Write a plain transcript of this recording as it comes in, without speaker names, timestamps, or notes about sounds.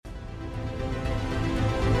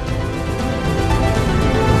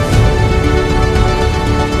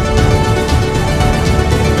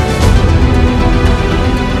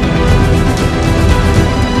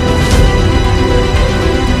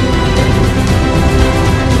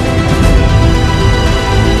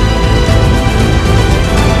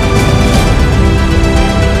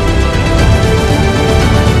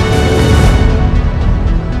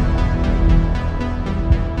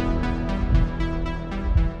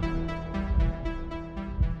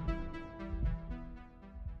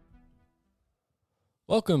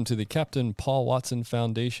Welcome to the Captain Paul Watson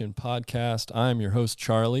Foundation podcast. I'm your host,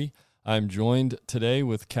 Charlie. I'm joined today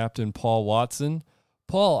with Captain Paul Watson.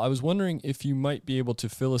 Paul, I was wondering if you might be able to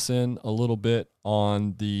fill us in a little bit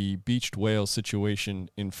on the beached whale situation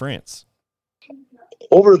in France.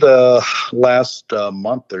 Over the last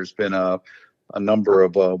month, there's been a number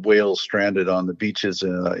of whales stranded on the beaches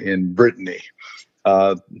in Brittany.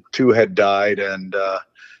 Two had died, and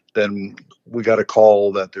then we got a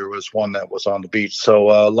call that there was one that was on the beach. So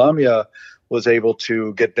Lamia was able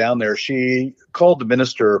to get down there. She called the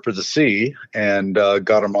minister for the sea and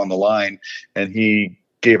got him on the line, and he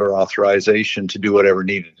gave her authorization to do whatever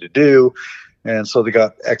needed to do. And so they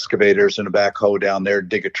got excavators and a backhoe down there,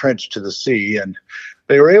 dig a trench to the sea, and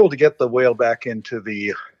they were able to get the whale back into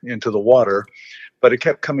the water, but it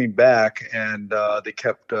kept coming back, and they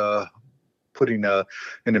kept putting an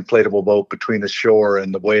inflatable boat between the shore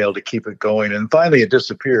and the whale to keep it going. And finally it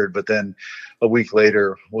disappeared, but then a week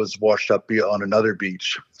later was washed up on another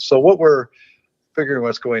beach. So what we're figuring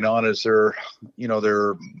what's going on is their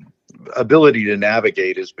ability to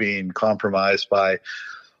navigate is being compromised by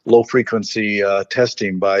low frequency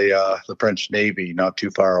testing by the French Navy not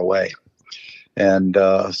too far away. And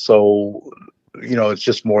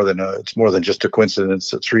it's more than just a coincidence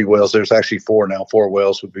that three whales. There's actually four now. Four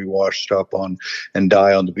whales would be washed up on and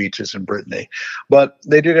die on the beaches in Brittany. But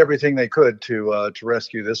they did everything they could to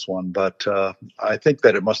rescue this one. But I think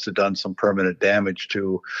that it must have done some permanent damage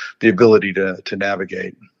to the ability to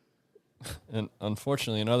navigate. And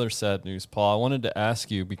unfortunately, in other sad news, Paul, I wanted to ask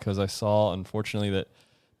you because I saw, unfortunately, that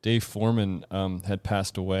Dave Foreman had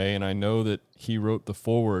passed away, and I know that he wrote the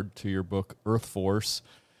foreword to your book, Earth Force.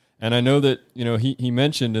 And I know that, he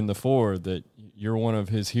mentioned in the foreword that you're one of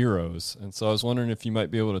his heroes. And so I was wondering if you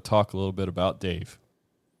might be able to talk a little bit about Dave.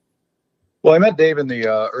 Well, I met Dave in the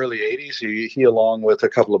early 80s. He along with a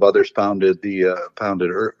couple of others, founded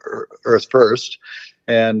Earth First.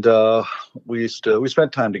 And we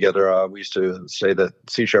spent time together. We used to say that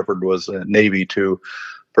Sea Shepherd was a Navy to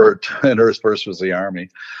Bert, and Earth First was the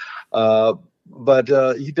Army. But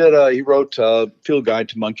he wrote Field Guide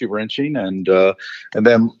to Monkey Wrenching, and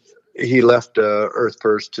then he left Earth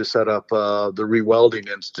First to set up the Rewelding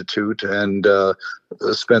Institute, and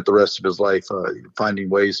spent the rest of his life finding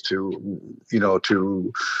ways to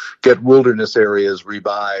get wilderness areas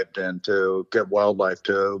revived and to get wildlife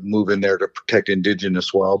to move in there to protect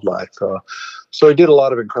indigenous wildlife. So he did a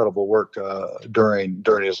lot of incredible work during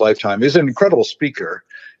his lifetime. He's an incredible speaker,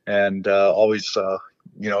 and always.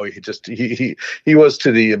 He was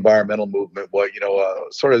to the environmental movement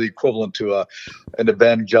sort of the equivalent to an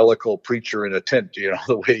evangelical preacher in a tent.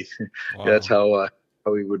 The way wow. That's how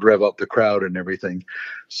he would rev up the crowd and everything.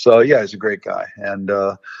 So yeah, he's a great guy, and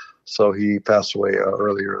so he passed away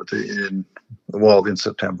earlier in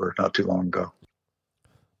September, not too long ago.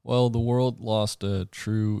 Well, the world lost a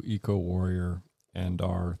true eco warrior, and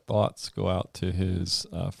our thoughts go out to his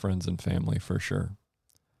friends and family for sure.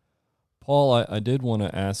 Paul, I did want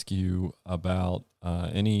to ask you about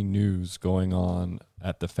any news going on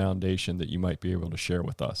at the foundation that you might be able to share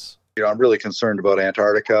with us. I'm really concerned about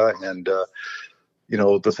Antarctica and,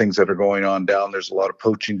 the things that are going on down. There's a lot of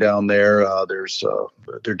poaching down there.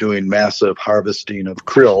 They're doing massive harvesting of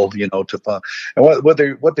krill, and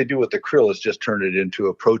what they do with the krill is just turn it into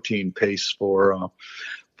a protein paste to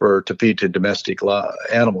feed to domestic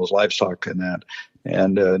animals, livestock, and that.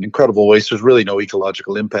 And an incredible waste. There's really no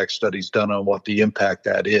ecological impact studies done on what the impact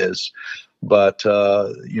that is. But,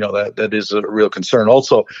 that is a real concern.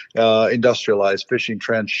 Also, industrialized fishing,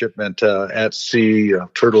 transshipment at sea,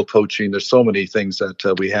 turtle poaching. There's so many things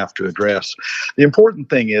that we have to address. The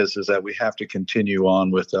important thing is that we have to continue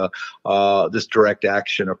on with this direct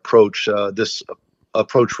action approach, this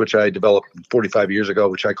approach which I developed 45 years ago,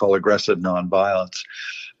 which I call aggressive nonviolence.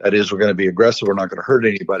 That is, we're going to be aggressive. We're not going to hurt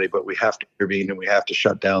anybody, but we have to intervene and we have to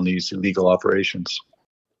shut down these illegal operations.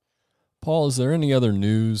 Paul, is there any other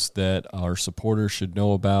news that our supporters should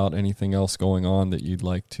know about? Anything else going on that you'd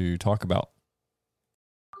like to talk about?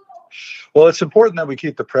 Well, it's important that we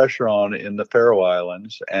keep the pressure on in the Faroe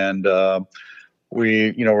Islands, and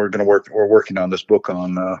we're working on this book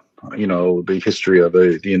on the history of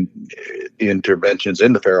the interventions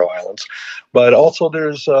in the Faroe Islands, but also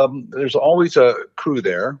there's always a crew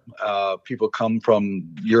there. People come from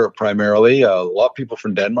Europe primarily, a lot of people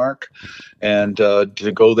from Denmark, and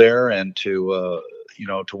to go there and to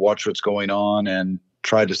watch what's going on and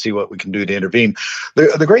try to see what we can do to intervene.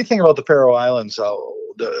 The great thing about the Faroe Islands,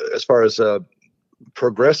 as far as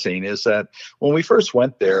progressing, is that when we first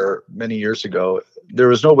went there many years ago, there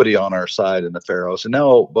was nobody on our side in the Faroes, and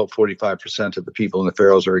now about 45% of the people in the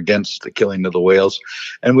Faroes are against the killing of the whales,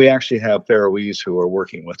 and we actually have Faroese who are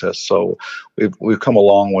working with us. So we've come a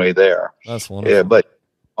long way there. That's wonderful. But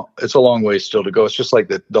it's a long way still to go. It's just like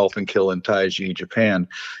the dolphin kill in Taiji, Japan.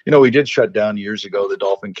 We did shut down years ago the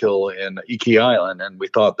dolphin kill in Iki Island, and we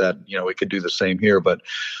thought that we could do the same here. But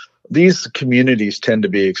these communities tend to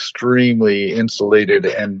be extremely insulated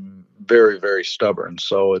and very, very stubborn.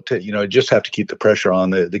 So, just have to keep the pressure on.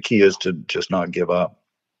 The key is to just not give up.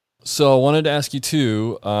 So I wanted to ask you,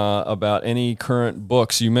 too, about any current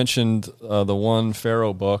books. You mentioned the one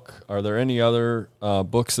Pharaoh book. Are there any other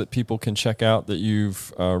books that people can check out that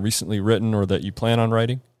you've recently written or that you plan on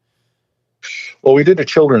writing? Well, we did a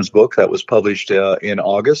children's book that was published in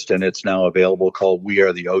August, and it's now available, called We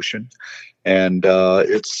Are the Ocean. And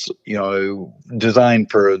it's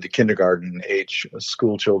designed for the kindergarten age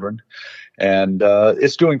school children, and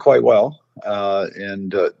it's doing quite well.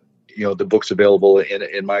 The book's available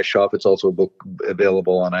in my shop. It's also a book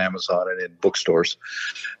available on Amazon and in bookstores.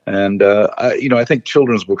 And I think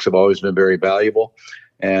children's books have always been very valuable,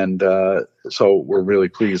 and so we're really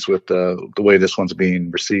pleased with the way this one's being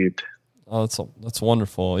received. Oh, that's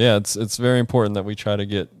wonderful. Yeah, it's very important that we try to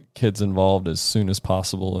get kids involved as soon as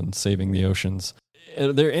possible in saving the oceans.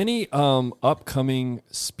 Are there any upcoming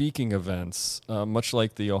speaking events, much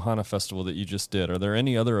like the Ohana Festival that you just did? Are there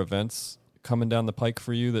any other events coming down the pike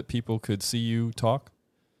for you that people could see you talk?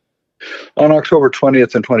 On October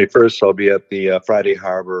 20th and 21st, I'll be at the Friday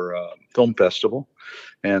Harbor Film Festival,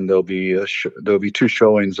 and there'll be two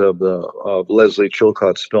showings of Leslie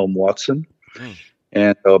Chilcott's film Watson,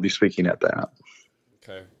 and I'll be speaking at that.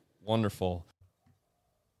 Okay, wonderful.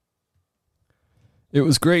 It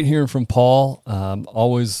was great hearing from Paul.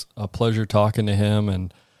 Always a pleasure talking to him,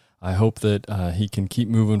 and I hope that he can keep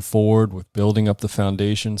moving forward with building up the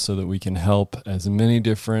foundation so that we can help as many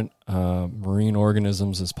different marine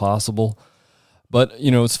organisms as possible. But,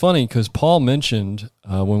 it's funny because Paul mentioned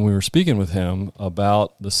when we were speaking with him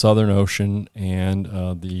about the Southern Ocean and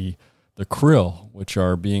the krill, which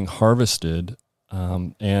are being harvested,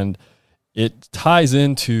 and it ties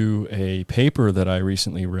into a paper that I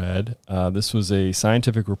recently read. This was a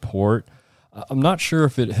scientific report. I'm not sure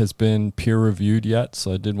if it has been peer-reviewed yet,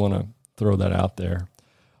 so I did want to throw that out there.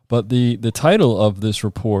 But the title of this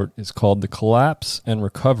report is called The Collapse and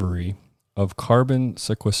Recovery of Carbon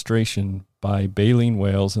Sequestration by Baleen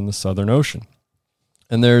Whales in the Southern Ocean.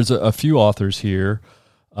 And there's a few authors here,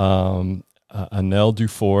 Anel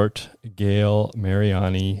Dufort, Gail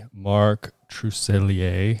Mariani, Mark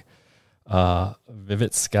Trousselier,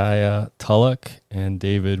 Vivitskaya Tulloch, and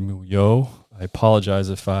David Mouillot. I apologize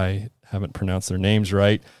if I haven't pronounced their names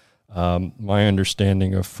right. My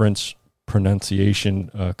understanding of French pronunciation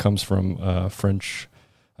comes from French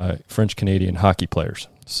Canadian hockey players,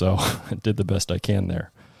 so I did the best I can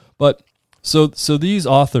there. But so these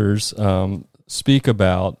authors speak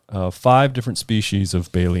about 5 different species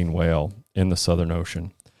of baleen whale in the Southern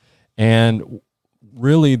Ocean, and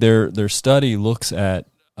really their study looks at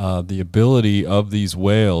the ability of these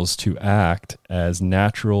whales to act as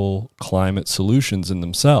natural climate solutions in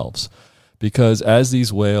themselves. Because as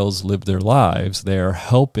these whales live their lives, they are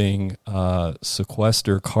helping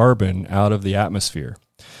sequester carbon out of the atmosphere.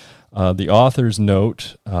 The authors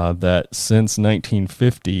note that since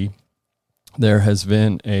 1950, there has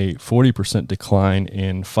been a 40% decline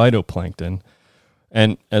in phytoplankton.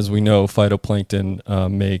 And as we know, phytoplankton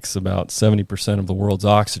makes about 70% of the world's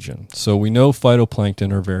oxygen. So we know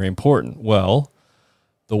phytoplankton are very important. Well,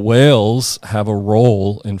 the whales have a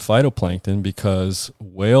role in phytoplankton because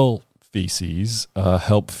whale feces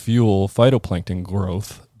help fuel phytoplankton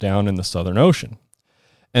growth down in the Southern Ocean.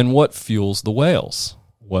 And what fuels the whales?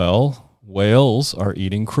 Well, whales are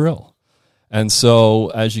eating krill. And so,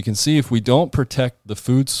 as you can see, if we don't protect the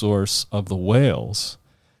food source of the whales,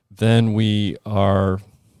 then we are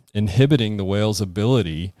inhibiting the whale's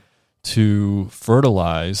ability to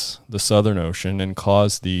fertilize the Southern Ocean and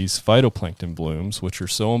cause these phytoplankton blooms, which are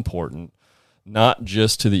so important, not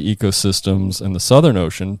just to the ecosystems in the Southern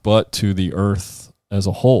Ocean, but to the Earth as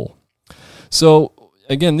a whole. So,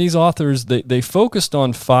 again, these authors, they focused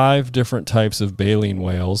on 5 different types of baleen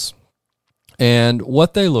whales, and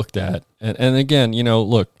what they looked at, and again,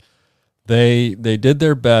 look, they did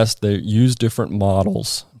their best. They used different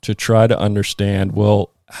models to try to understand,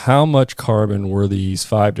 well, how much carbon were these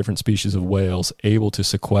 5 different species of whales able to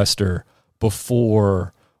sequester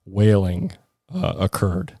before whaling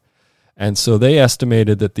occurred? And so they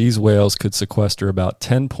estimated that these whales could sequester about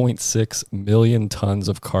 10.6 million tons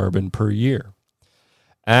of carbon per year.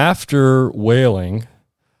 After whaling,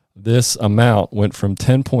 this amount went from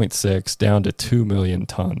 10.6 down to 2 million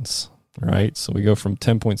tons, right? So we go from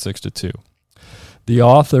 10.6 to 2. The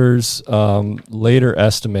authors later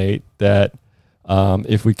estimate that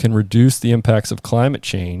if we can reduce the impacts of climate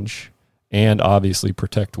change and obviously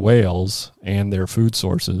protect whales and their food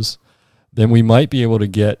sources, then we might be able to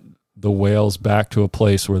get the whales back to a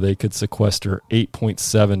place where they could sequester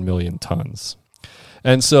 8.7 million tons.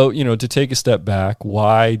 And so, to take a step back,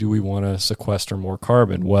 why do we want to sequester more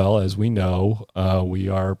carbon? Well, as we know, we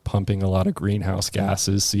are pumping a lot of greenhouse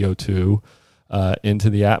gases, CO2, into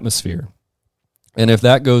the atmosphere. And if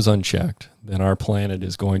that goes unchecked, then our planet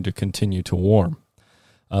is going to continue to warm.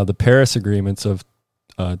 The Paris Agreements of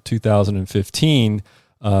 2015,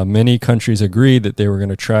 many countries agreed that they were going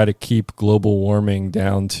to try to keep global warming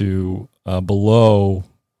down to below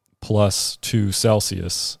plus 2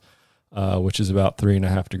 Celsius, which is about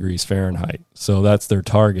 3.5 degrees Fahrenheit. So that's their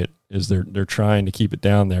target, is they're trying to keep it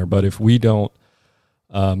down there. But if we don't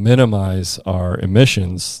minimize our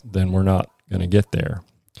emissions, then we're not going to get there.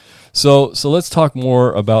 So let's talk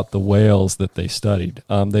more about the whales that they studied.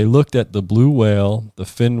 They looked at the blue whale, the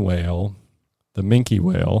fin whale, the minke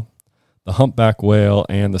whale, the humpback whale,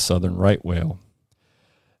 and the southern right whale.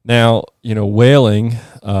 Now, whaling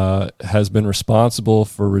has been responsible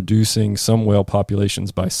for reducing some whale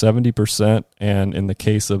populations by 70%, and in the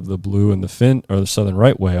case of the blue and the fin, or the southern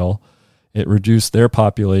right whale, it reduced their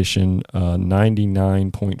population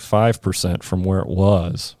 99.5% from where it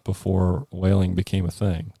was before whaling became a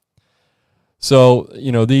thing. So,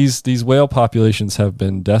 these whale populations have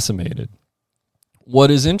been decimated.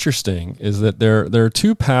 What is interesting is that there are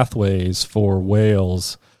 2 pathways for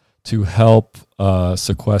whales to help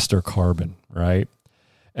sequester carbon, right?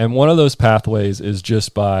 And one of those pathways is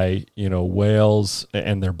just by, whales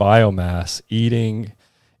and their biomass eating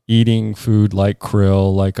food like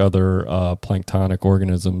krill, like other planktonic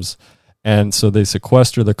organisms. And so they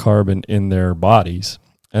sequester the carbon in their bodies.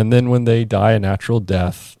 And then when they die a natural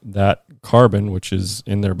death, that carbon, which is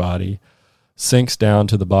in their body, sinks down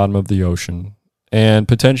to the bottom of the ocean and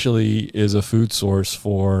potentially is a food source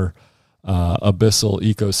for abyssal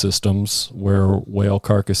ecosystems where whale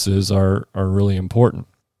carcasses are really important.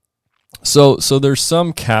 So there's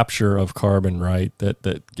some capture of carbon, right, that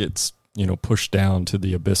gets pushed down to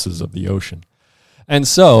the abysses of the ocean. And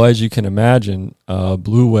so, as you can imagine,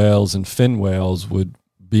 blue whales and fin whales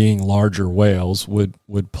being larger whales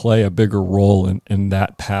would play a bigger role in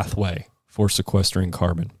that pathway for sequestering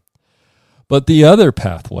carbon. But the other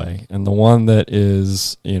pathway, and the one that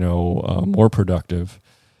is more productive,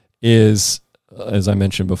 is, as I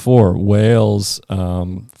mentioned before, whales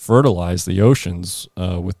fertilize the oceans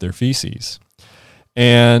with their feces.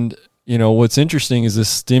 And what's interesting is this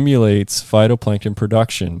stimulates phytoplankton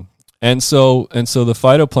production. And so the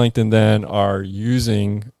phytoplankton then are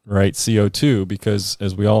using, right, CO2, because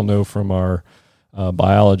as we all know from our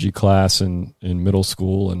biology class in middle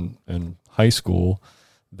school and high school,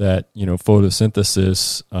 that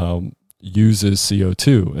photosynthesis uses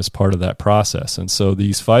CO2 as part of that process. And so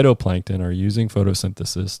these phytoplankton are using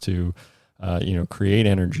photosynthesis to create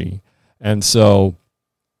energy. And so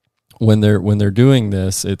when they're doing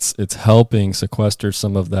this, it's helping sequester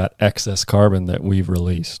some of that excess carbon that we've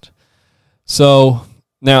released. So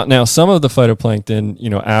now some of the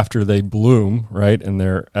phytoplankton, after they bloom, right, and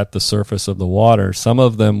they're at the surface of the water, some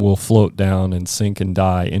of them will float down and sink and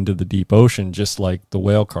die into the deep ocean, just like the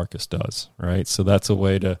whale carcass does, right? So that's a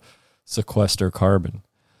way to sequester carbon.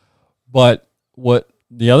 But what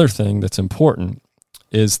the other thing that's important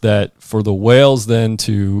is that for the whales then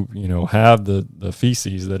to, have the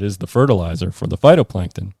feces that is the fertilizer for the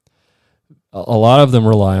phytoplankton, a lot of them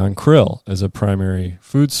rely on krill as a primary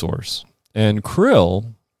food source. And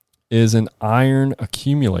krill is an iron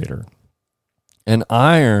accumulator. And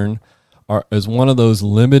iron is one of those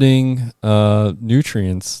limiting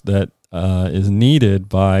nutrients that is needed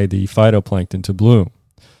by the phytoplankton to bloom.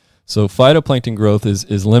 So phytoplankton growth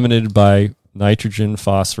is limited by nitrogen,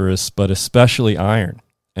 phosphorus, but especially iron.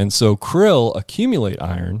 And so krill accumulate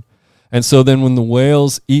iron. And so then when the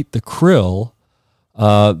whales eat the krill,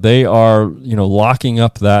 they are, locking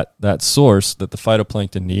up that source that the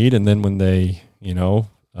phytoplankton need. And then when they, go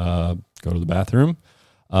to the bathroom,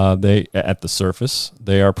 they at the surface,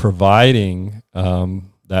 they are providing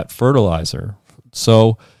that fertilizer.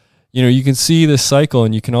 So, you can see this cycle,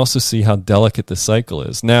 and you can also see how delicate the cycle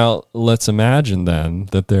is. Now, let's imagine then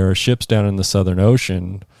that there are ships down in the Southern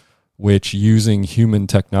Ocean which, using human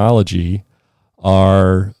technology,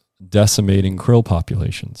 are decimating krill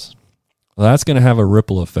populations. Well, that's going to have a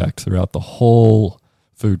ripple effect throughout the whole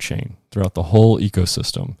food chain, throughout the whole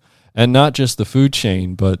ecosystem. And not just the food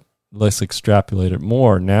chain, but let's extrapolate it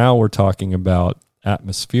more. Now we're talking about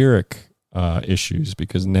atmospheric issues,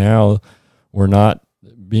 because now we're not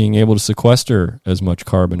being able to sequester as much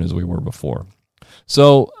carbon as we were before.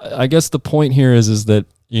 So I guess the point here is that,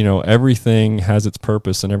 everything has its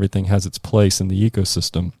purpose and everything has its place in the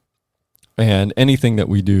ecosystem. And anything that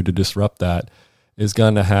we do to disrupt that is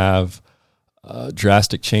going to have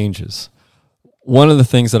drastic changes. One of the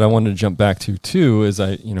things that I wanted to jump back to too, is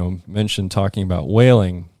I, mentioned talking about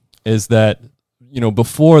whaling, is that,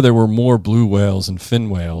 before there were more blue whales and fin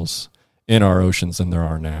whales in our oceans than there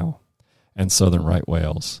are now, and southern right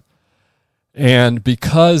whales. And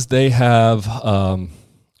because they have,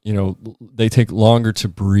 they take longer to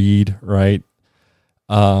breed, right?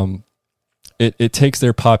 It takes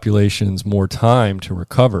their populations more time to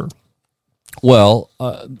recover. Well,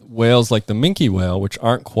 whales like the minke whale, which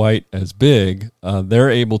aren't quite as big, they're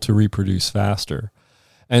able to reproduce faster.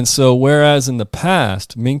 And so whereas in the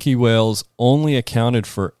past, minke whales only accounted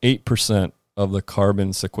for 8% of the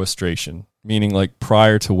carbon sequestration, meaning like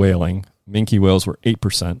prior to whaling, minke whales were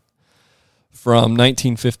 8%. From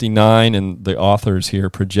 1959, and the authors here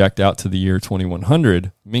project out to the year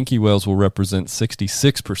 2100, minke whales will represent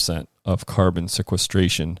 66% of carbon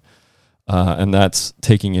sequestration. And that's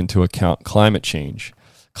taking into account climate change.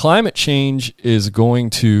 Climate change is going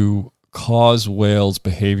to cause whales'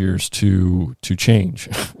 behaviors to change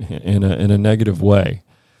in a negative way.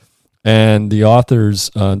 And the authors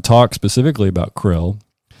talk specifically about krill,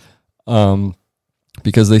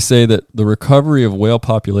 because they say that the recovery of whale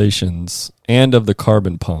populations and of the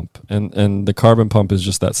carbon pump, and the carbon pump is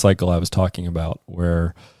just that cycle I was talking about,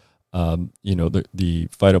 where the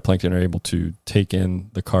phytoplankton are able to take in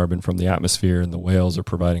the carbon from the atmosphere, and the whales are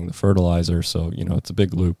providing the fertilizer. So, it's a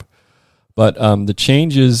big loop. But the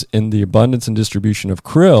changes in the abundance and distribution of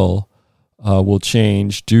krill will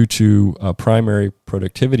change due to primary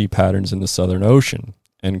productivity patterns in the Southern Ocean.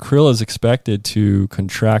 And krill is expected to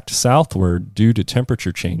contract southward due to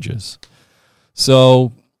temperature changes.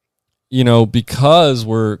 So, because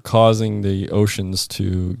we're causing the oceans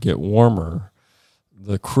to get warmer,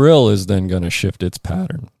 the krill is then going to shift its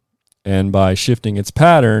pattern. And by shifting its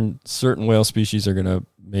pattern, certain whale species are going to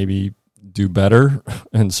maybe do better,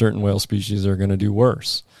 and certain whale species are going to do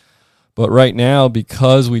worse. But right now,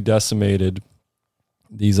 because we decimated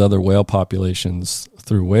these other whale populations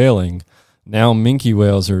through whaling, now minke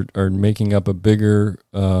whales are making up a bigger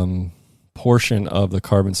portion of the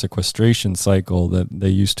carbon sequestration cycle that they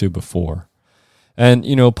used to before. And,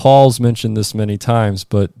 Paul's mentioned this many times,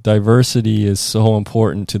 but diversity is so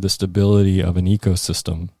important to the stability of an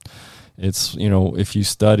ecosystem. It's, if you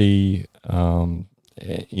study,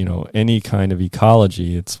 any kind of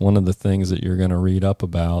ecology, it's one of the things that you're going to read up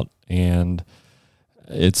about, and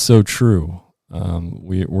it's so true.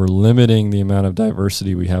 We're limiting the amount of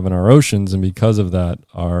diversity we have in our oceans, and because of that,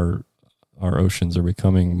 our oceans are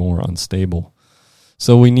becoming more unstable.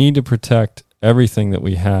 So we need to protect everything that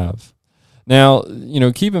we have. Now,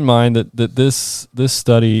 keep in mind that this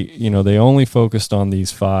study, they only focused on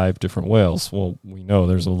these 5 different whales. Well, we know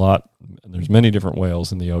there's many different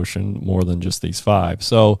whales in the ocean, more than just these 5.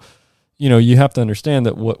 So, you have to understand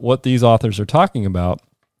that what these authors are talking about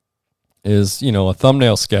is, a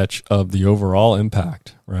thumbnail sketch of the overall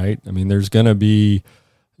impact, right? I mean, there's going to be,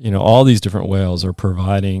 all these different whales are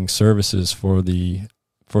providing services for the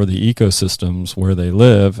ecosystems where they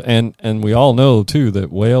live. And we all know too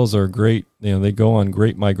that whales are great, they go on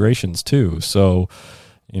great migrations too. So,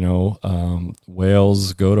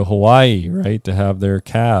 whales go to Hawaii, right, to have their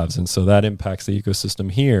calves. And so that impacts the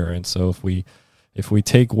ecosystem here. And so if we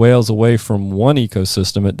take whales away from one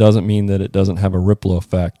ecosystem, it doesn't mean that it doesn't have a ripple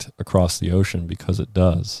effect across the ocean, because it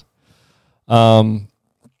does. And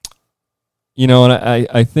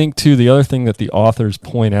I think too, the other thing that the authors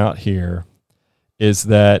point out here is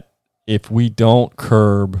that if we don't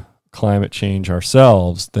curb climate change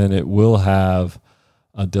ourselves, then it will have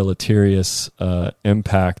a deleterious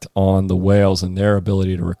impact on the whales and their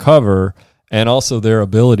ability to recover, and also their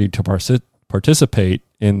ability to participate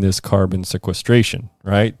in this carbon sequestration,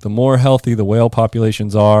 right? The more healthy the whale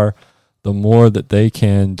populations are, the more that they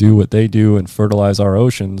can do what they do and fertilize our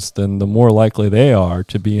oceans, then the more likely they are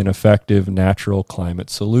to be an effective natural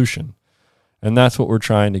climate solution. And that's what we're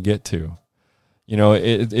trying to get to.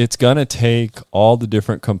 It's going to take all the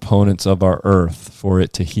different components of our Earth for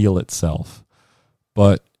it to heal itself.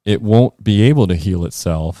 But it won't be able to heal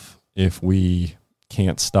itself if we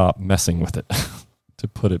can't stop messing with it, to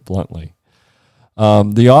put it bluntly.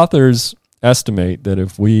 The authors estimate that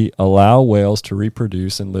if we allow whales to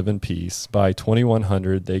reproduce and live in peace, by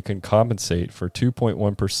 2100 they can compensate for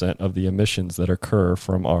 2.1% of the emissions that occur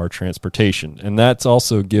from our transportation. And that's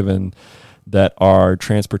also given that our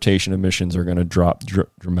transportation emissions are going to drop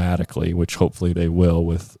dramatically, which hopefully they will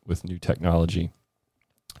with new technology.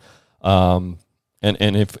 And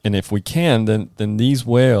if we can, then these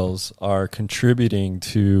whales are contributing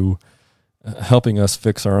to helping us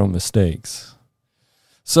fix our own mistakes.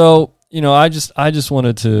 So, I just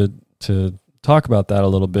wanted to talk about that a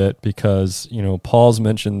little bit because, Paul's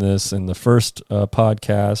mentioned this in the first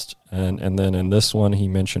podcast, and then in this one he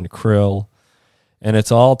mentioned krill, and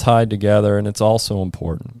it's all tied together, and it's also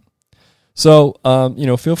important. So,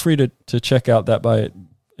 feel free to check out that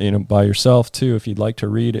by yourself too if you'd like to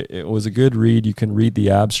read it. It was a good read. You can read the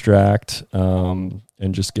abstract and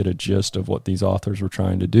just get a gist of what these authors were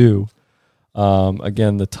trying to do.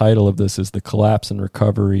 Again, the title of this is The Collapse and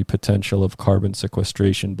Recovery Potential of Carbon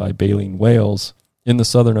Sequestration by Baleen Whales in the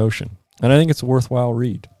Southern Ocean. And I think it's a worthwhile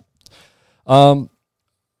read.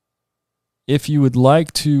 If you would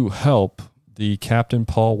like to help the Captain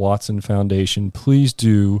Paul Watson Foundation, please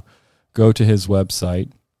do go to his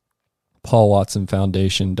website,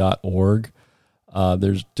 paulwatsonfoundation.org.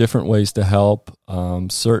 There's different ways to help.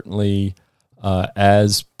 Certainly,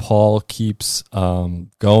 as Paul keeps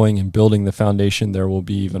going and building the foundation, there will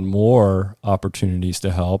be even more opportunities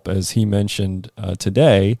to help. As he mentioned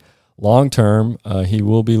today, long term, he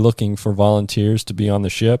will be looking for volunteers to be on the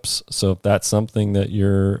ships. So if that's something that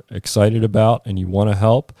you're excited about and you want to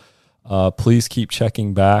help, please keep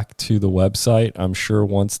checking back to the website. I'm sure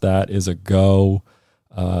once that is a go,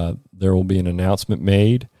 there will be an announcement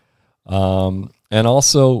made. And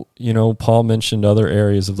also, Paul mentioned other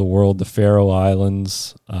areas of the world, the Faroe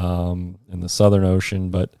Islands, and the Southern Ocean,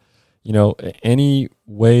 but, any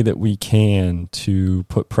way that we can to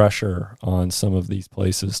put pressure on some of these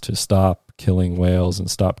places to stop killing whales and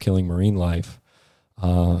stop killing marine life,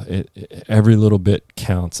 every little bit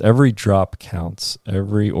counts. Every drop counts.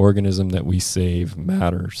 Every organism that we save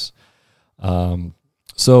matters.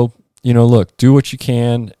 So, look, do what you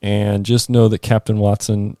can, and just know that Captain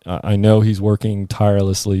Watson, I know he's working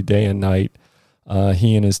tirelessly day and night.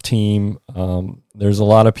 He and his team, there's a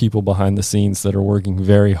lot of people behind the scenes that are working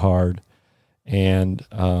very hard, and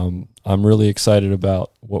I'm really excited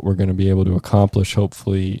about what we're going to be able to accomplish,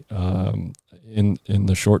 hopefully, in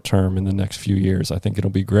the short term, in the next few years. I think it'll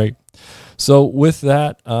be great. So with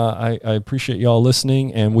that, I appreciate y'all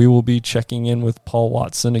listening, and we will be checking in with Paul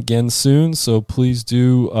Watson again soon. So please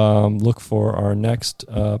do look for our next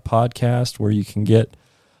podcast where you can get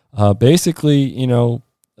basically,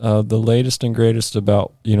 the latest and greatest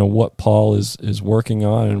about, what Paul is working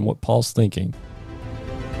on and what Paul's thinking.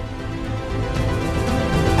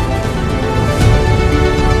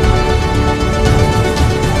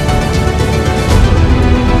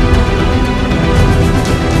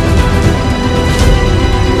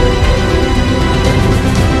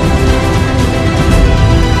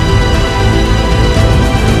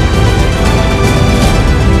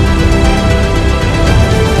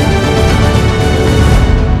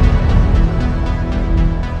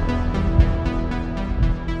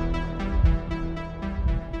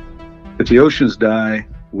 If the oceans die,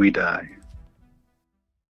 we die.